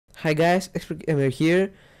Hi guys, Expert Gamer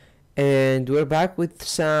here, and we're back with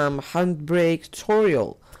some Handbrake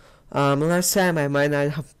tutorial. Last time I might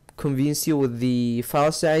not have convinced you with the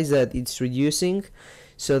file size that it's reducing,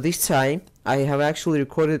 so this time I have actually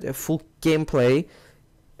recorded a full gameplay,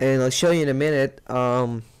 and I'll show you in a minute.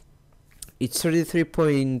 It's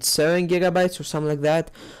 33.7 gigabytes or something like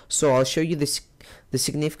that, so I'll show you the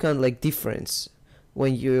significant difference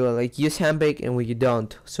when you use Handbrake and when you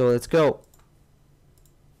don't. So let's go.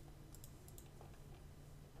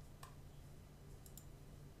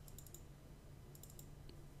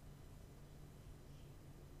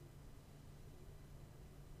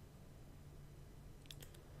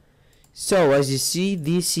 So as you see,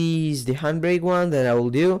 this is the Handbrake one that I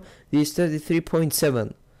will do. This is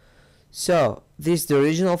 33.7. So this is the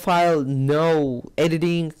original file, no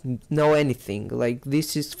editing, no anything. Like,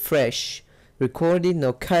 this is fresh, recorded,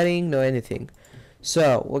 no cutting, no anything.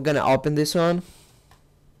 So we're gonna open this one.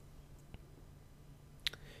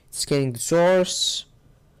 Scanning the source.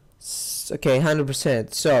 Okay,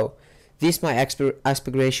 100%. So this is my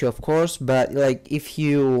aspect ratio, of course, but if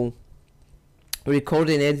you record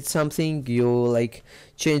and edit something, you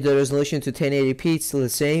change the resolution to 1080p, it's still the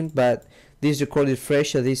same, but this is recorded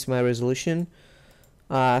fresh, so this is my resolution.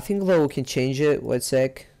 I think though we can change it. One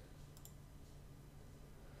sec.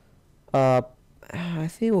 I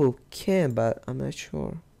think we can, but I'm not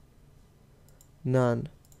sure. None.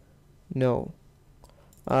 No.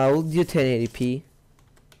 We'll do 1080p.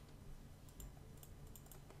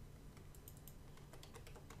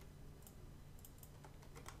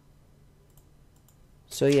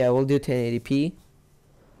 So yeah, we'll do 1080p.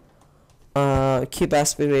 Keep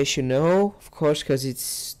aspect ratio no, of course, because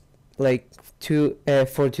it's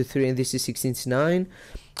 4:3 and this is 16:9.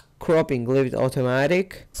 Cropping, leave it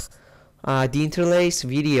automatic. The interlace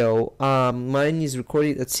video, mine is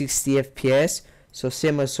recorded at 60 fps, so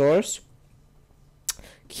same as source.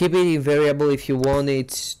 Keep it in variable if you want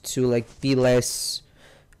it to be less.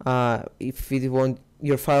 If you want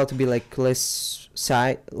your file to be less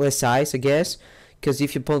size, I guess. Because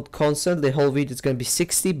if you put constant, the whole video is gonna be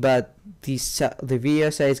 60, but the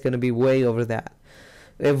video size is gonna be way over that,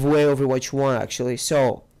 way over what you want actually.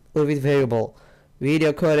 So leave it variable.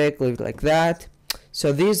 Video codec, leave it like that.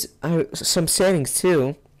 So these are some settings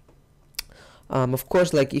too. Of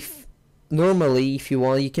course, if normally if you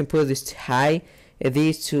want, you can put this to high and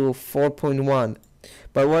these to 4.1.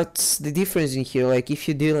 But what's the difference in here? If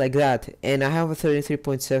you do like that, and I have a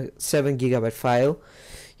 33.7 gigabyte file.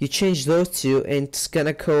 You change those two and it's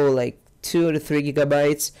gonna go 2 to 3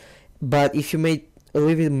 gigabytes, but if you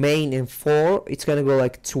leave it main and 4, it's gonna go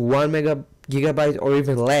to 1 gigabyte or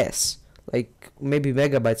even less, maybe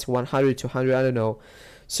megabytes, 100, 200, I don't know.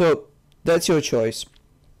 So that's your choice.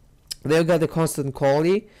 Then you got the constant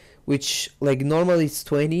quality, which normally it's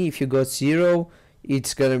 20. If you got 0,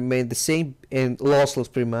 it's gonna remain the same, and lossless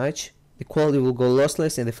pretty much. The quality will go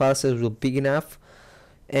lossless and the file size will be big enough,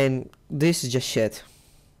 and this is just shit.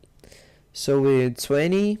 So with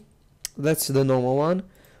 20, that's the normal one.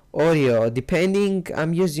 Audio, depending,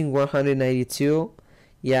 I'm using 192.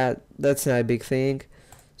 Yeah, that's not a big thing.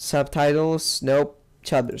 Subtitles, nope.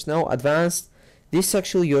 Chapters, no. Advanced, this is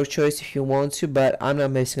actually your choice if you want to, but I'm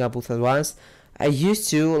not messing up with advanced. I used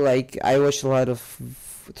to, I watched a lot of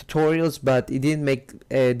tutorials, but it didn't make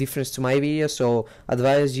a difference to my video, so I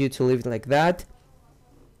advise you to leave it like that.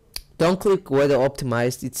 Don't click weather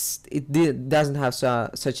optimized, it doesn't have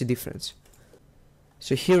such a difference.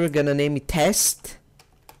 So here we're gonna name it test.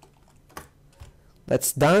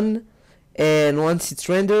 That's done, and once it's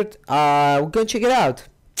rendered, we're gonna check it out.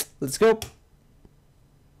 Let's go.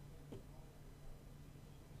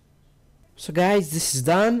 So guys, this is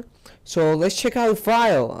done. So let's check out the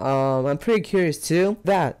file. I'm pretty curious too.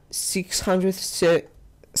 That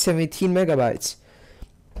 617 megabytes.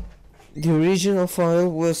 The original file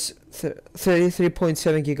was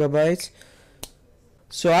 33.7 gigabytes.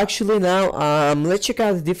 So actually now, let's check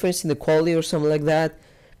out the difference in the quality or something like that,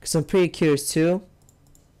 because I'm pretty curious too.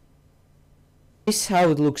 This is how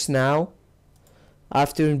it looks now,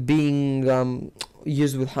 after being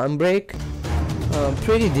used with Handbrake.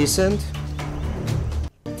 Pretty decent.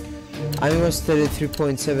 I mean, it was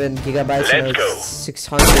 33.7 gigabytes, and it's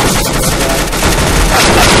 600. So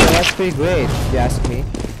that's pretty great, if you ask me.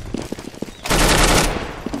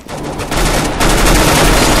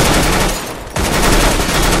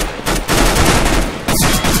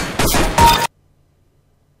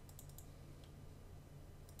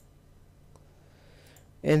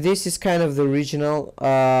 And this is kind of the original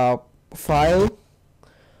file.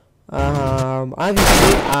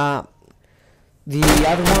 Obviously, the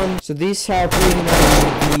other one. So this is how pretty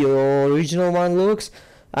much the original one looks.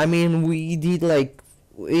 I mean, we did like,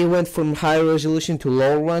 it went from high resolution to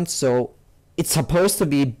lower one, so it's supposed to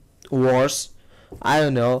be worse. I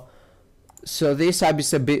don't know. So this app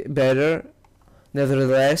is a bit better,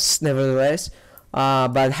 nevertheless.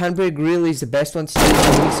 But Handbrake really is the best one to use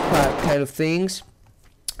for these kind of things.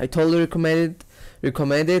 I totally recommend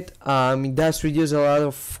it. It does reduce a lot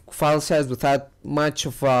of file size without much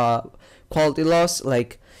of quality loss.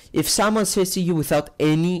 Like, if someone says to you without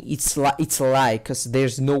any, it's a lie, because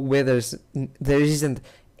there's no way there isn't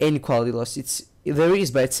any quality loss. There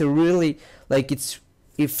is, but it's a really, like, it's,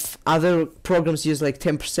 if other programs use like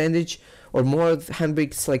 10% or more,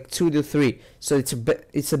 Handbrake is like 2 to 3. So it's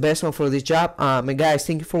the best one for this job. And guys,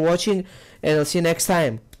 thank you for watching, and I'll see you next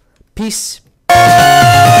time. Peace.